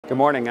Good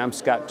morning, I'm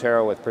Scott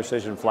Tyrrell with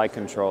Precision Flight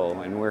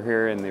Control, and we're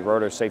here in the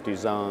Rotor Safety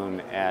Zone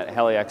at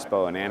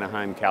Heli-expo in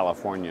Anaheim,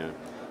 California.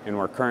 And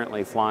we're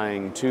currently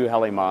flying two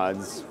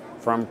Helimods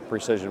from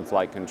Precision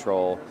Flight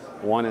Control.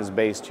 One is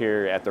based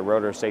here at the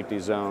Rotor Safety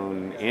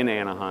Zone in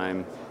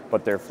Anaheim,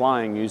 but they're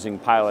flying using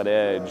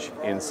PilotEdge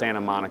in Santa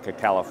Monica,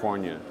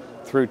 California.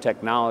 Through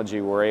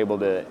technology, we're able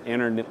to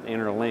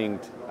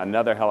interlink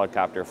another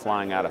helicopter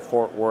flying out of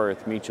Fort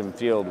Worth, Meacham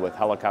Field with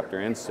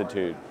Helicopter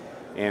Institute.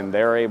 And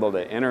they're able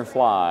to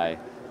interfly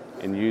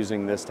in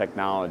using this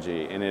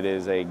technology, and it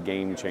is a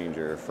game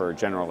changer for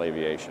general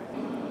aviation.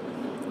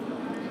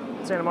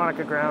 Santa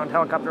Monica ground,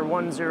 helicopter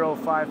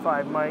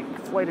 1055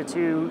 Mike, flight of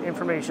 2,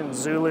 information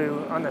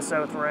Zulu on the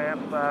south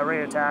ramp,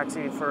 radio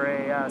taxi for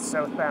a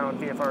southbound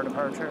VFR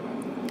departure.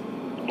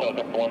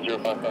 Helicopter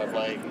 1055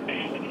 Mike,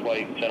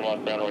 flight Santa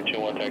Monica ground, runway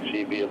 21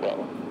 taxi via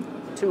Bravo.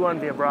 21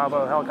 via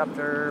Bravo,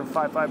 helicopter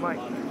 55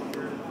 Mike.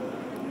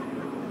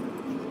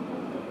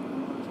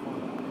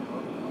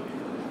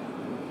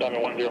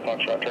 Diamond 10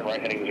 Foxtrot, turn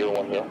right heading 010. 10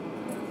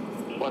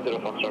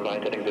 Foxtrot,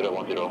 right heading 010.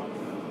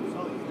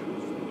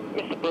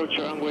 Missed approach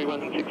runway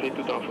 168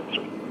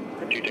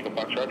 Foxtrot. Do you take a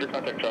Foxtrot,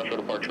 contact Joshua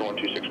departure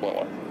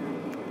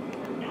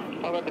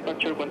 12611. How about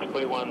departure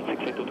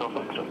 168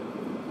 Foxtrot?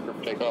 Clear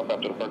for takeoff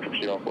after departure,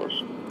 proceed on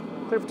course.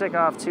 Clear for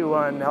takeoff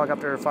 21,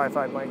 helicopter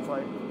 55 Mike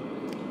flight.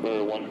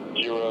 Clear 10,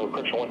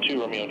 correction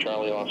 12, Romeo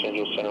Charlie, Los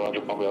Angeles Center,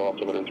 Roger, Palmdale,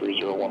 altimeter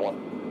 3011.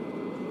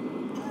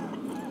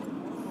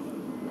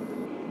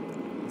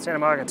 Santa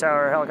Monica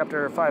Tower,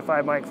 helicopter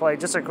 55 Mike flight.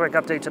 Just a quick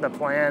update to the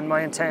plan.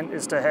 My intent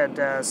is to head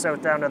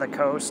south down to the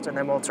coast, and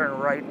then we'll turn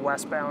right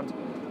westbound,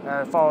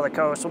 follow the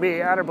coast. We'll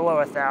be at or below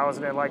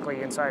 1,000 and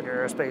likely inside your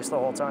airspace the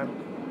whole time.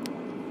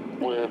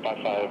 We're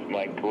 55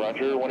 Mike,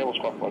 Roger, 1 able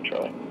squawk 1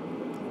 Charlie.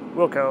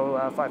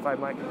 Wilco, 55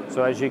 Mike.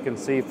 So as you can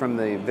see from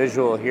the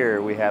visual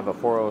here, we have a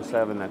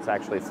 407 that's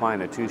actually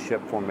flying a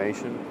two-ship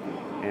formation,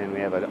 and we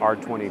have an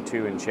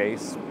R-22 in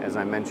chase. As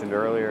I mentioned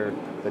earlier,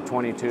 the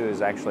 22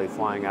 is actually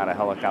flying out of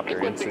Helicopter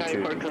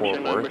Institute in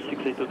Fort Worth.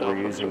 We're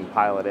using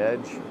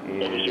PilotEdge,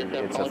 and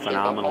it's a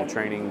phenomenal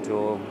training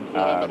tool,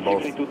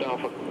 both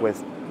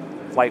with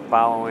flight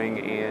following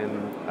and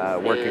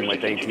working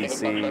with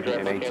ATC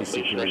and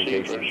ATC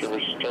communications.